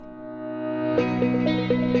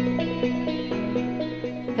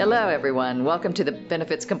Hello, everyone. Welcome to the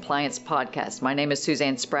Benefits Compliance Podcast. My name is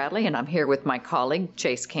Suzanne Spradley, and I'm here with my colleague,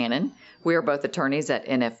 Chase Cannon. We are both attorneys at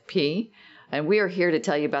NFP, and we are here to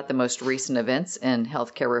tell you about the most recent events in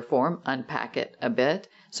healthcare reform, unpack it a bit.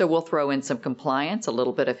 So we'll throw in some compliance, a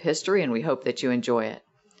little bit of history, and we hope that you enjoy it.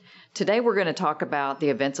 Today, we're going to talk about the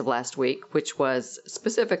events of last week, which was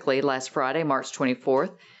specifically last Friday, March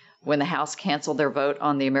 24th, when the House canceled their vote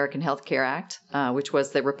on the American Health Care Act, which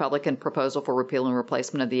was the Republican proposal for repeal and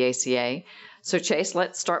replacement of the ACA. So, Chase,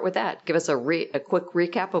 let's start with that. Give us a quick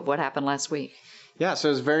recap of what happened last week. Yeah, so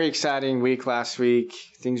it was a very exciting week last week.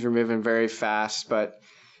 Things were moving very fast, but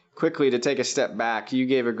quickly to take a step back, you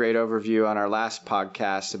gave a great overview on our last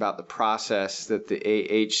podcast about the process that the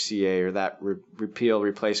AHCA, or that repeal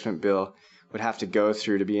replacement bill, would have to go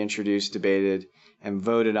through to be introduced, debated, and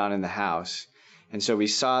voted on in the House. And so we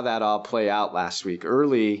saw that all play out last week.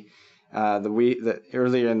 Earlier in the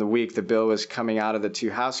week, the bill was coming out of the two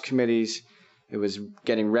House committees. It was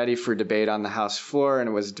getting ready for debate on the House floor, and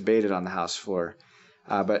it was debated on the House floor.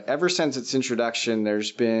 But ever since its introduction,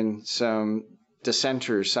 there's been some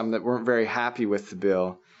dissenters, some that weren't very happy with the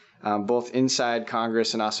bill, both inside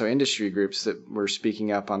Congress and also industry groups that were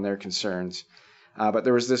speaking up on their concerns. But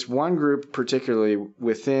there was this one group, particularly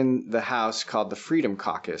within the House, called the Freedom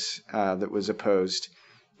Caucus, that was opposed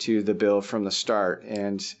to the bill from the start,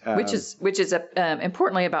 and which is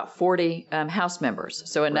importantly about 40 House members,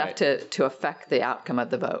 so enough right. to affect the outcome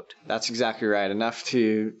of the vote. That's exactly right, enough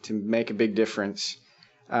to make a big difference.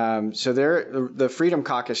 So the Freedom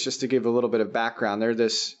Caucus, just to give a little bit of background, they're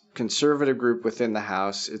this conservative group within the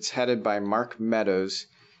House. It's headed by Mark Meadows.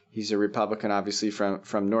 He's a Republican, obviously,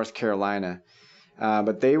 from North Carolina.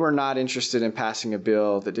 But they were not interested in passing a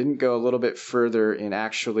bill that didn't go a little bit further in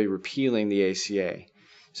actually repealing the ACA.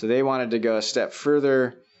 So they wanted to go a step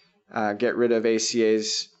further, get rid of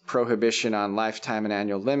ACA's prohibition on lifetime and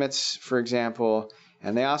annual limits, for example.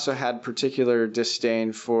 And they also had particular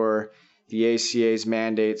disdain for the ACA's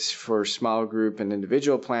mandates for small group and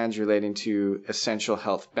individual plans relating to essential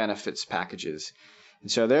health benefits packages.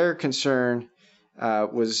 And so their concern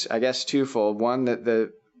was, I guess, twofold. One,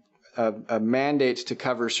 that a mandate to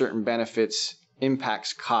cover certain benefits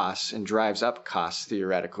impacts costs and drives up costs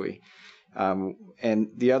theoretically. And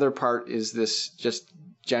the other part is this just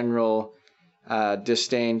general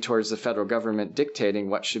disdain towards the federal government dictating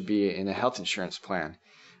what should be in a health insurance plan.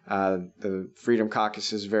 The Freedom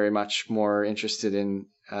Caucus is very much more interested in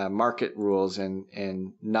market rules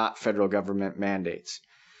and not federal government mandates.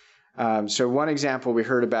 So one example we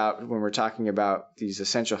heard about when we're talking about these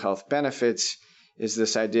essential health benefits is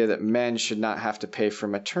this idea that men should not have to pay for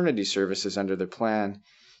maternity services under their plan,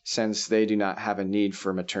 since they do not have a need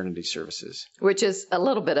for maternity services. Which is a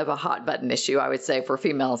little bit of a hot button issue, I would say, for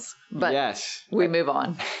females. But yes, we move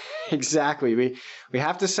on. Exactly. We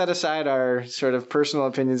have to set aside our sort of personal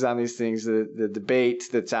opinions on these things, the debate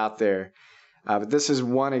that's out there. But this is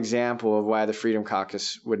one example of why the Freedom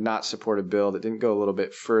Caucus would not support a bill that didn't go a little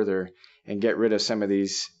bit further and get rid of some of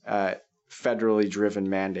these federally driven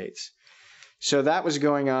mandates. So that was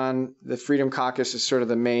going on. The Freedom Caucus is sort of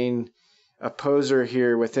the main opposer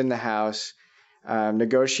here within the House.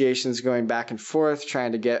 Negotiations going back and forth,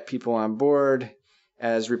 trying to get people on board.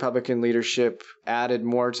 As Republican leadership added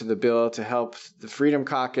more to the bill to help the Freedom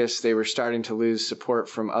Caucus, they were starting to lose support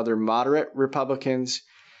from other moderate Republicans.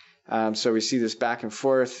 So we see this back and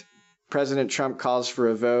forth. President Trump calls for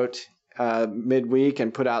a vote midweek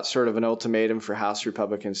and put out sort of an ultimatum for House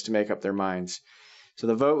Republicans to make up their minds. So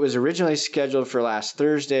the vote was originally scheduled for last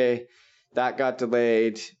Thursday. That got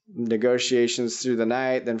delayed, negotiations through the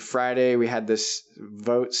night. Then Friday, we had this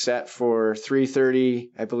vote set for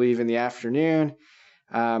 3:30, I believe, in the afternoon.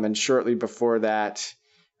 And shortly before that,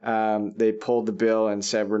 they pulled the bill and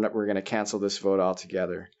said, we're going to cancel this vote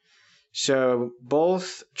altogether. So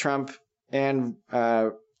both Trump and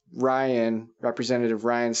Representative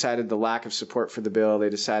Ryan, cited the lack of support for the bill. They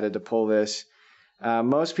decided to pull this.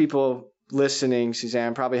 Most people listening,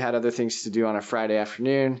 Suzanne, probably had other things to do on a Friday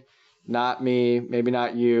afternoon. Not me, maybe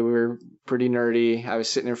not you. We were pretty nerdy. I was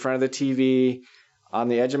sitting in front of the TV on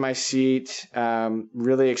the edge of my seat,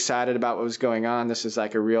 really excited about what was going on. This is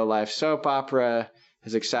like a real life soap opera,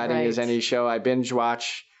 as exciting as any show I binge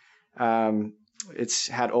watch. It's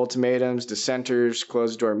had ultimatums, dissenters,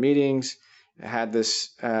 closed door meetings. It had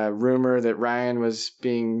this rumor that Ryan was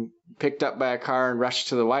being picked up by a car and rushed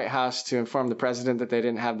to the White House to inform the president that they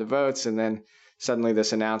didn't have the votes. And then suddenly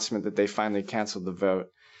this announcement that they finally canceled the vote.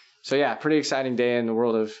 So yeah, pretty exciting day in the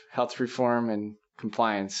world of health reform and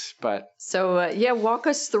compliance. But so walk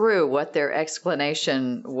us through what their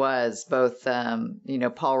explanation was, both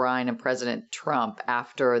Paul Ryan and President Trump,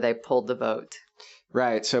 after they pulled the vote.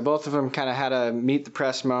 Right. So both of them kind of had a meet the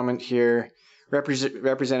press moment here.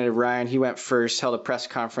 Representative Ryan, he went first, held a press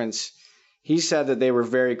conference. He said that they were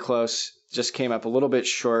very close, just came up a little bit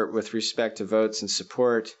short with respect to votes and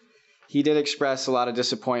support. He did express a lot of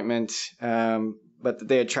disappointment, but that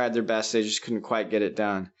they had tried their best. They just couldn't quite get it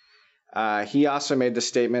done. He also made the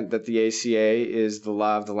statement that the ACA is the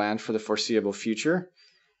law of the land for the foreseeable future.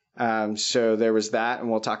 So there was that, and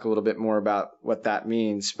we'll talk a little bit more about what that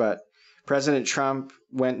means. But President Trump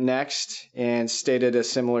went next and stated a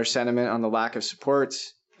similar sentiment on the lack of support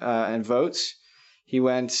and votes. He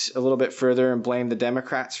went a little bit further and blamed the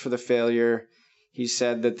Democrats for the failure. He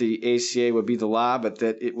said that the ACA would be the law, but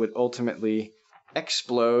that it would ultimately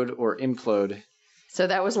explode or implode. So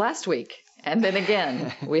that was last week. And then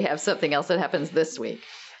again, we have something else that happens this week.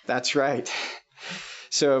 That's right.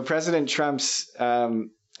 So President Trump's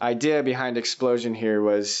idea behind explosion here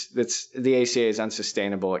was that the ACA is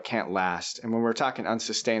unsustainable. It can't last. And when we're talking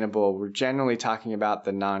unsustainable, we're generally talking about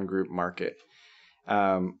the non-group market.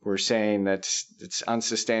 We're saying that it's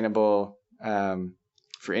unsustainable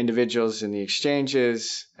for individuals in the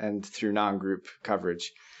exchanges and through non-group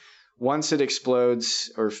coverage. Once it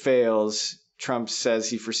explodes or fails, Trump says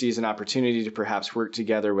he foresees an opportunity to perhaps work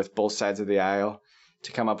together with both sides of the aisle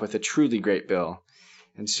to come up with a truly great bill.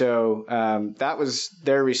 And so that was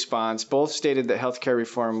their response. Both stated that healthcare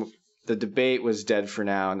reform, the debate was dead for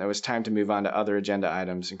now, and it was time to move on to other agenda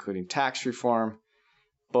items, including tax reform.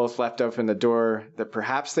 Both left open the door that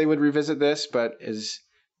perhaps they would revisit this, but as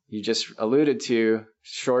you just alluded to,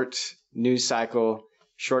 short news cycle,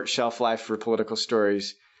 short shelf life for political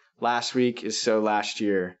stories. Last week is so last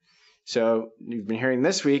year. So you've been hearing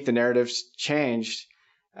this week, the narrative's changed.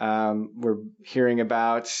 We're hearing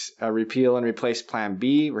about a repeal and replace Plan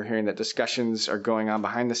B. We're hearing that discussions are going on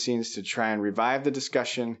behind the scenes to try and revive the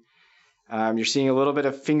discussion. You're seeing a little bit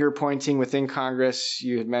of finger pointing within Congress.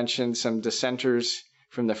 You had mentioned some dissenters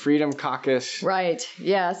from the Freedom Caucus. Right.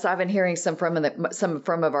 Yes, I've been hearing some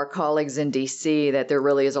from our colleagues in D.C. that there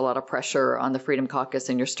really is a lot of pressure on the Freedom Caucus,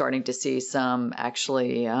 and you're starting to see some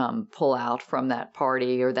actually pull out from that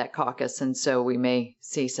party or that caucus, and so we may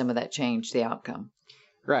see some of that change the outcome.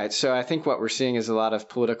 Right. So I think what we're seeing is a lot of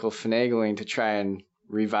political finagling to try and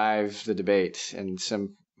revive the debate, and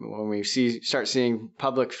when we start seeing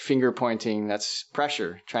public finger pointing, that's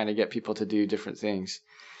pressure trying to get people to do different things.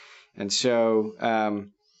 And so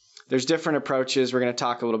there's different approaches. We're going to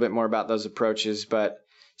talk a little bit more about those approaches, but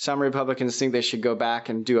some Republicans think they should go back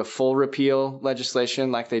and do a full repeal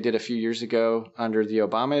legislation like they did a few years ago under the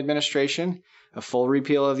Obama administration, a full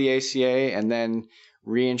repeal of the ACA, and then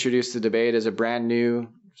reintroduce the debate as a brand new,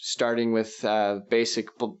 starting with basic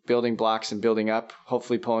building blocks and building up,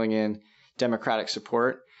 hopefully pulling in Democratic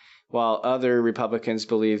support, while other Republicans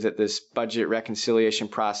believe that this budget reconciliation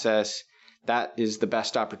process, that is the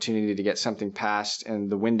best opportunity to get something passed, and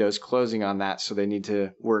the window's closing on that, so they need to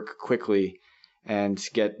work quickly and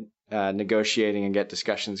get negotiating and get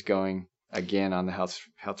discussions going again on the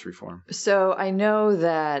health reform. So I know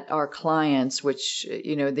that our clients, which,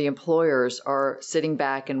 the employers, are sitting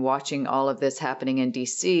back and watching all of this happening in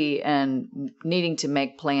D.C. and needing to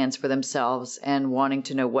make plans for themselves and wanting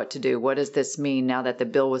to know what to do. What does this mean now that the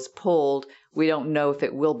bill was pulled? We don't know if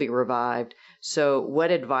it will be revived. So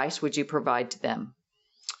what advice would you provide to them?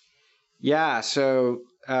 Yeah, so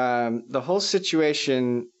the whole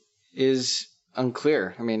situation is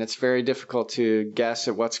unclear. I mean, it's very difficult to guess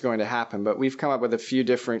at what's going to happen, but we've come up with a few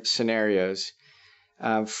different scenarios.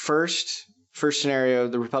 First scenario,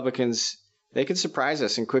 the Republicans, they could surprise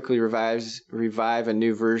us and quickly revive a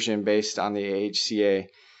new version based on the AHCA,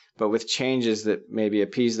 but with changes that maybe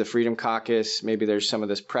appease the Freedom Caucus. Maybe there's some of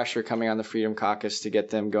this pressure coming on the Freedom Caucus to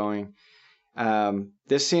get them going.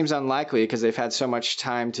 This seems unlikely because they've had so much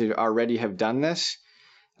time to already have done this,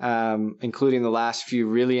 including the last few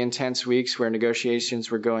really intense weeks where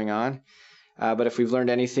negotiations were going on. But if we've learned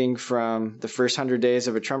anything from the first 100 days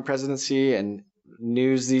of a Trump presidency, and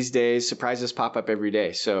news these days, surprises pop up every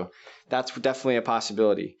day. So that's definitely a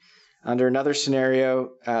possibility. Under another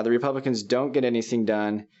scenario, the Republicans don't get anything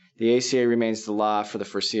done. The ACA remains the law for the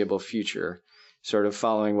foreseeable future, sort of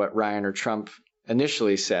following what Ryan or Trump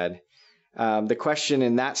initially said. The question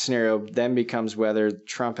in that scenario then becomes whether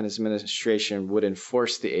Trump and his administration would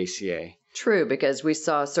enforce the ACA. True, because we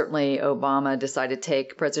saw certainly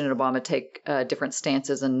President Obama take different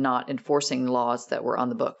stances in not enforcing laws that were on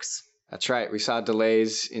the books. That's right. We saw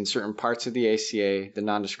delays in certain parts of the ACA. The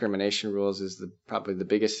non-discrimination rules is probably the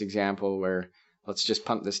biggest example, where let's just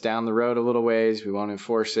pump this down the road a little ways. We won't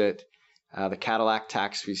enforce it. The Cadillac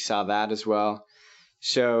tax, we saw that as well.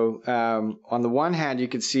 So on the one hand, you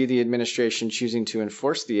could see the administration choosing to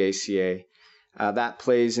enforce the ACA. That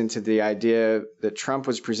plays into the idea that Trump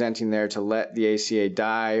was presenting there to let the ACA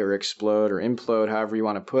die or explode or implode, however you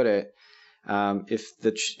want to put it. If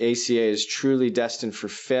the ACA is truly destined for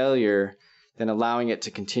failure, then allowing it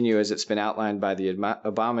to continue as it's been outlined by the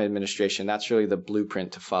Obama administration, that's really the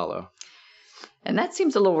blueprint to follow. And that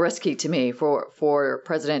seems a little risky to me for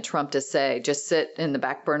President Trump to say, just sit in the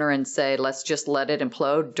back burner and say, let's just let it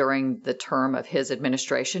implode during the term of his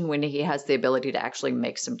administration when he has the ability to actually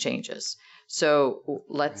make some changes. So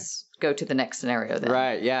let's go to the next scenario then.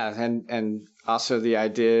 Right, yeah. And also the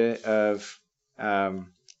idea of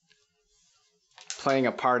playing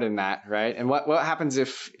a part in that, right? And what happens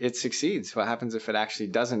if it succeeds? What happens if it actually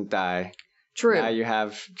doesn't die? True. Now you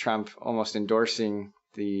have Trump almost endorsing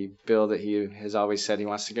the bill that he has always said he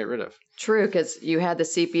wants to get rid of. True, because you had the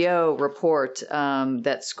CPO report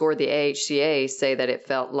that scored the AHCA say that it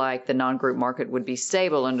felt like the non-group market would be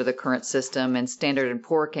stable under the current system, and Standard &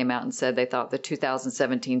 Poor came out and said they thought the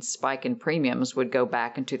 2017 spike in premiums would go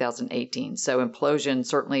back in 2018. So implosion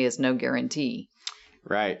certainly is no guarantee.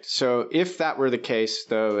 Right. So if that were the case,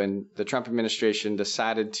 though, and the Trump administration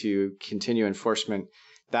decided to continue enforcement,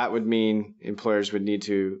 that would mean employers would need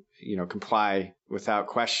to, comply without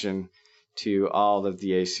question to all of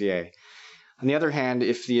the ACA. On the other hand,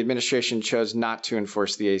 if the administration chose not to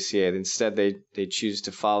enforce the ACA, instead they choose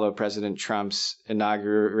to follow President Trump's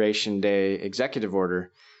Inauguration Day executive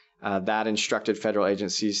order, that instructed federal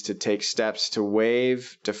agencies to take steps to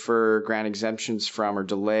waive, defer, grant exemptions from, or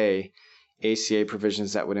delay ACA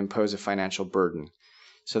provisions that would impose a financial burden.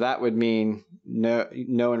 So that would mean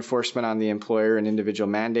no enforcement on the employer and individual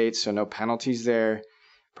mandates, so no penalties there.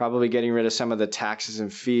 Probably getting rid of some of the taxes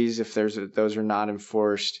and fees if those are not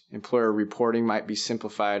enforced. Employer reporting might be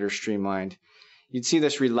simplified or streamlined. You'd see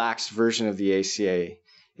this relaxed version of the ACA.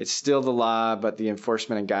 It's still the law, but the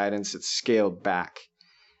enforcement and guidance, it's scaled back.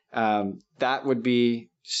 That would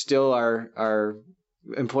be still our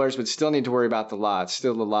employers would still need to worry about the law. It's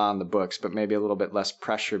still the law on the books, but maybe a little bit less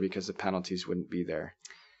pressure because the penalties wouldn't be there.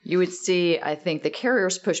 You would see, I think, the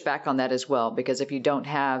carriers push back on that as well, because if you don't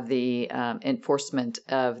have the enforcement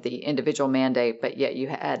of the individual mandate, but yet you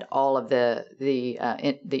had all of the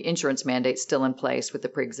insurance mandates still in place with the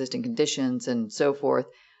pre-existing conditions and so forth,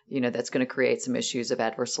 that's going to create some issues of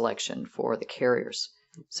adverse selection for the carriers.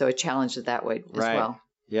 So it challenges that way as well.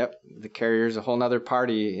 Yep. The carrier is a whole other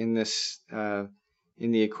party in this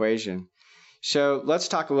in the equation. So let's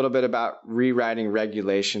talk a little bit about rewriting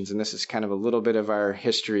regulations, and this is kind of a little bit of our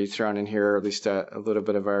history thrown in here, or at least a little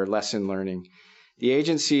bit of our lesson learning. The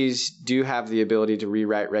agencies do have the ability to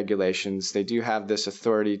rewrite regulations. They do have this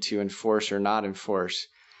authority to enforce or not enforce.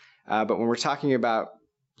 But when we're talking about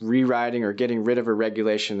rewriting or getting rid of a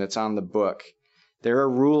regulation that's on the book, there are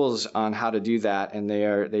rules on how to do that, and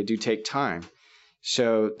they do take time.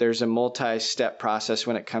 So there's a multi-step process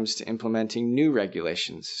when it comes to implementing new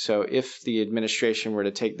regulations. So if the administration were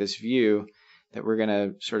to take this view that we're going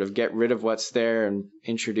to sort of get rid of what's there and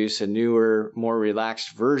introduce a newer, more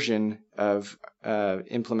relaxed version of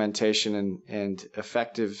implementation and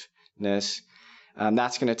effectiveness,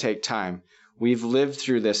 that's going to take time. We've lived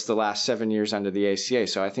through this the last 7 years under the ACA.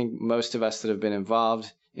 So I think most of us that have been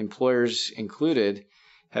involved, employers included,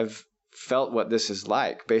 have felt what this is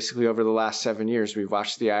like. Basically, over the last 7 years, we've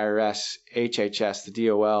watched the IRS, HHS, the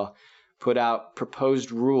DOL put out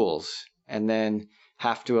proposed rules and then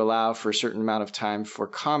have to allow for a certain amount of time for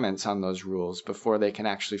comments on those rules before they can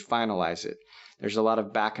actually finalize it. There's a lot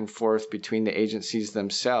of back and forth between the agencies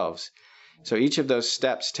themselves. So each of those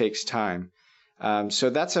steps takes time. So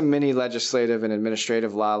that's a mini legislative and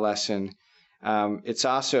administrative law lesson. It's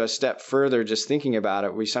also a step further, just thinking about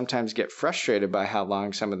it. We sometimes get frustrated by how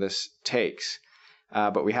long some of this takes.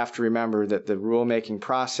 But we have to remember that the rulemaking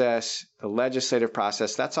process, the legislative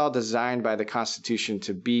process, that's all designed by the Constitution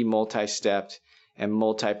to be multi-stepped and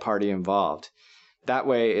multi-party involved. That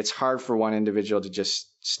way, it's hard for one individual to just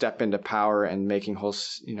step into power and make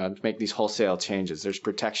these wholesale changes. There's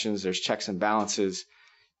protections, there's checks and balances,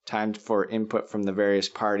 time for input from the various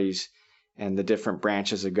parties and the different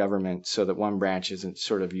branches of government so that one branch isn't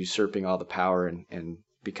sort of usurping all the power and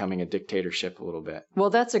becoming a dictatorship a little bit. Well,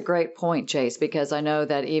 that's a great point, Chase, because I know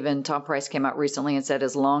that even Tom Price came out recently and said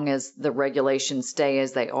as long as the regulations stay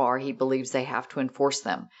as they are, he believes they have to enforce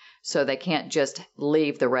them. So they can't just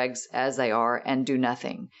leave the regs as they are and do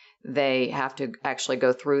nothing. They have to actually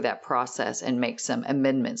go through that process and make some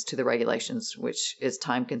amendments to the regulations, which is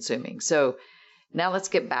time consuming. So now let's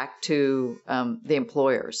get back to the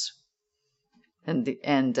employers and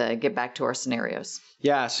get back to our scenarios.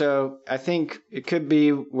 Yeah, so I think it could be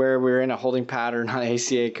where we're in a holding pattern on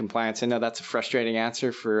ACA compliance. I know that's a frustrating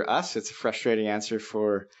answer for us. It's a frustrating answer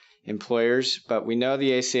for employers, but we know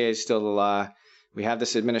the ACA is still the law. We have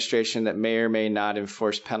this administration that may or may not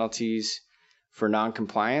enforce penalties for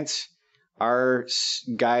noncompliance. Our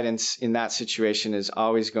guidance in that situation is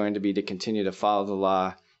always going to be to continue to follow the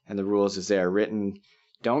law and the rules as they are written.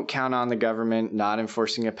 Don't count on the government not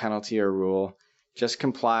enforcing a penalty or rule. Just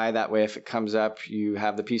comply. That way, if it comes up, you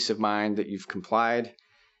have the peace of mind that you've complied.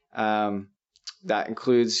 That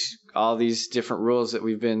includes all these different rules that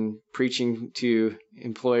we've been preaching to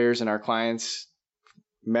employers and our clients,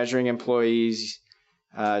 measuring employees,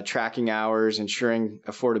 tracking hours, ensuring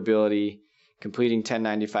affordability, completing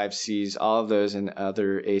 1095Cs, all of those and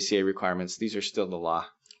other ACA requirements. These are still the law.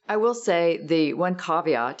 I will say the one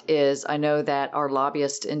caveat is I know that our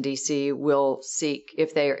lobbyists in DC will seek,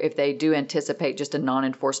 if they do anticipate just a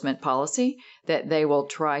non-enforcement policy, that they will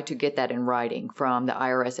try to get that in writing from the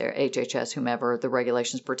IRS or HHS, whomever the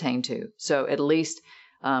regulations pertain to. So at least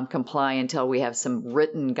comply until we have some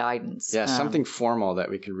written guidance. Yeah, something formal that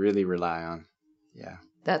we can really rely on. Yeah.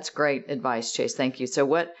 That's great advice, Chase. Thank you. So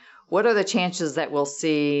what are the chances that we'll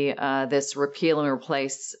see this repeal and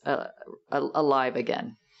replace alive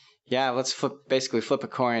again? Yeah, let's basically flip a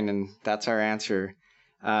coin, and that's our answer.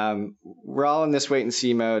 We're all in this wait and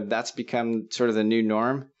see mode. That's become sort of the new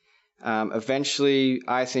norm. Eventually,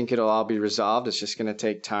 I think it'll all be resolved. It's just going to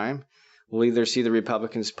take time. We'll either see the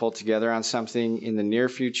Republicans pull together on something in the near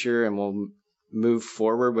future, and we'll move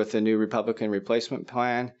forward with a new Republican replacement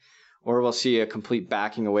plan, or we'll see a complete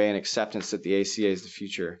backing away and acceptance that the ACA is the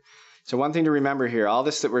future. So one thing to remember here, all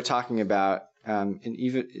this that we're talking about, and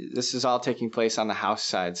even this is all taking place on the House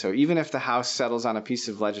side. So even if the House settles on a piece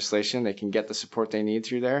of legislation, they can get the support they need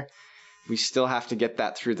through there. We still have to get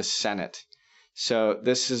that through the Senate. So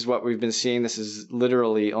this is what we've been seeing. This is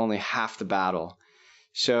literally only half the battle.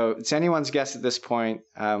 So it's anyone's guess at this point.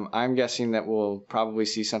 I'm guessing that we'll probably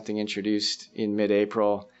see something introduced in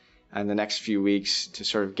mid-April and the next few weeks to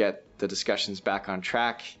sort of get the discussions back on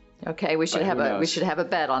track. Okay, we should have a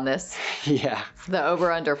bet on this. Yeah. The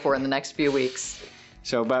over-under for in the next few weeks.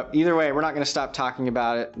 So, but either way, we're not going to stop talking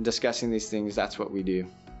about it and discussing these things. That's what we do.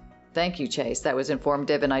 Thank you, Chase. That was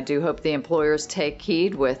informative, and I do hope the employers take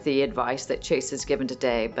heed with the advice that Chase has given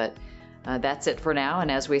today. But that's it for now,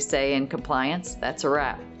 and as we say in compliance, that's a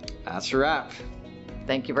wrap. That's a wrap.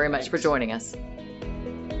 Thank you very much for joining us.